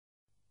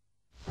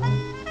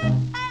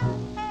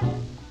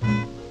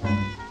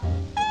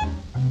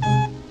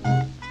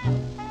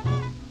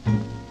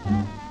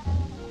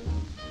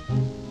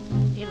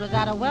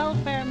a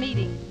welfare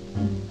meeting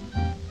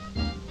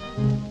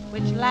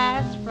which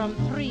lasts from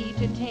 3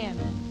 to 10.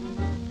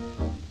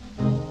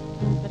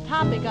 The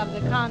topic of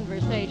the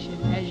conversation,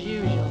 as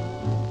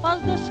usual,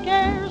 was the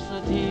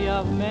scarcity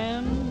of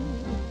men.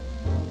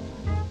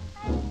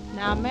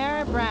 Now,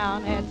 Mary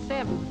Brown had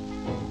 7,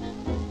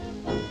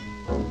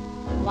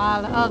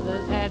 while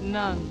others had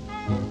none.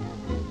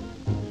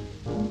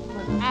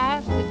 Was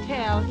asked to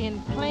tell in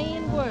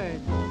plain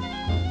words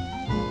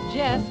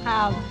just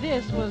how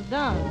this was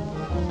done.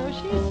 So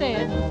she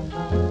said,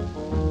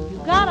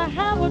 you gotta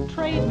have a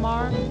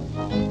trademark,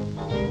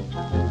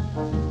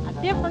 a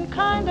different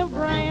kind of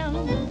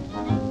brand.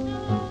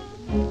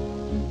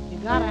 You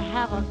gotta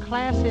have a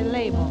classy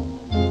label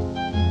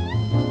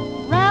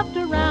wrapped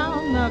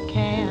around the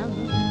can.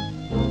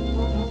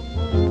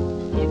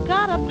 You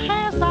gotta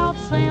pass out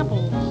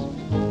samples.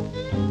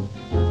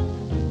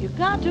 You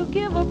got to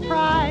give a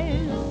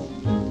prize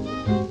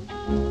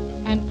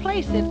and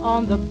place it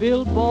on the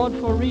billboard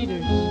for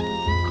readers.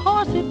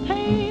 'Cause it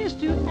pays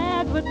to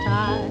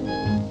advertise.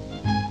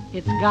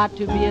 It's got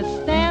to be as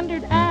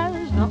standard as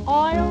the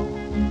oil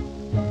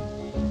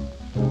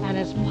and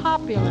as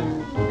popular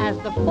as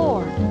the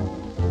Ford.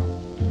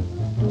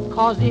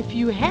 'Cause if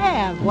you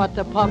have what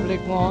the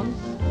public wants,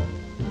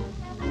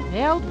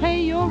 they'll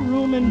pay your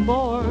room and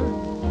board.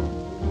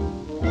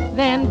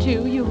 Then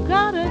too, you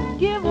gotta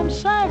give them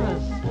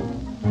service,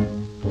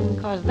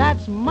 'cause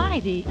that's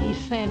mighty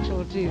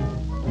essential too.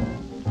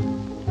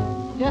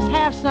 Just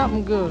have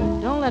something good.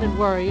 Don't let it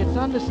worry. It's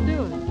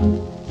understood.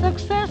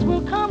 Success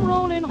will come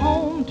rolling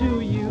home to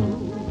you.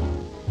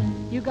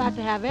 You got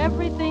to have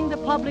everything the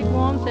public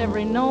wants,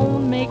 every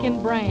known make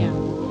and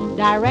brand.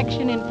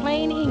 Direction in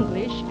plain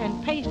English and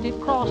paste it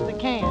across the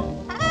can.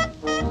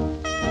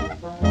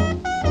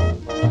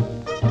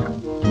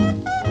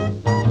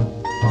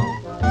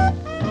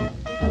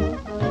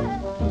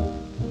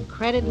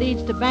 Credit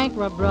leads to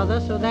bankrupt, brother,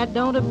 so that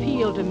don't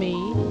appeal to me.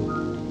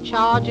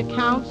 Charge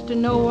accounts to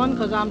no one,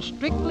 'cause I'm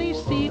strictly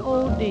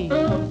COD.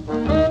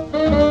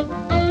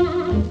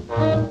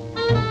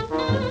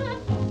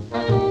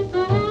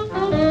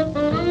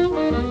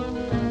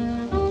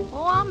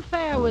 Oh, I'm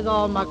fair with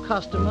all my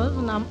customers,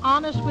 and I'm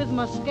honest with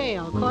my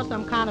scale. 'Course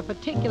I'm kind of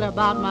particular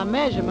about my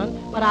measurement,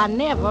 but I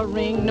never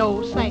ring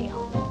no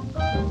sale.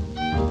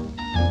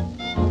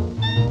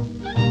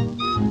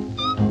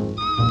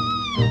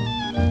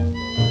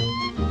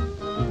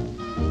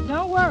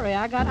 Don't worry,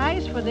 I got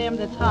ice for them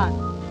that's hot,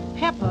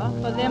 pepper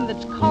for them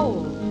that's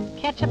cold,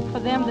 ketchup for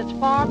them that's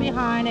far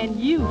behind, and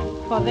youth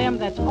for them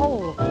that's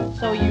old.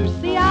 So you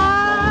see,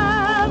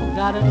 I've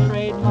got a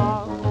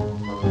trademark,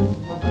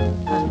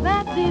 'cause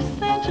that's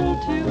essential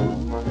too.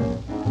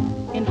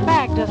 In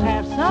fact, just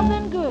have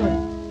something good,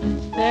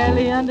 it's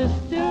fairly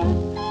understood.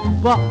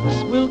 Bucks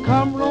will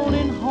come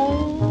rolling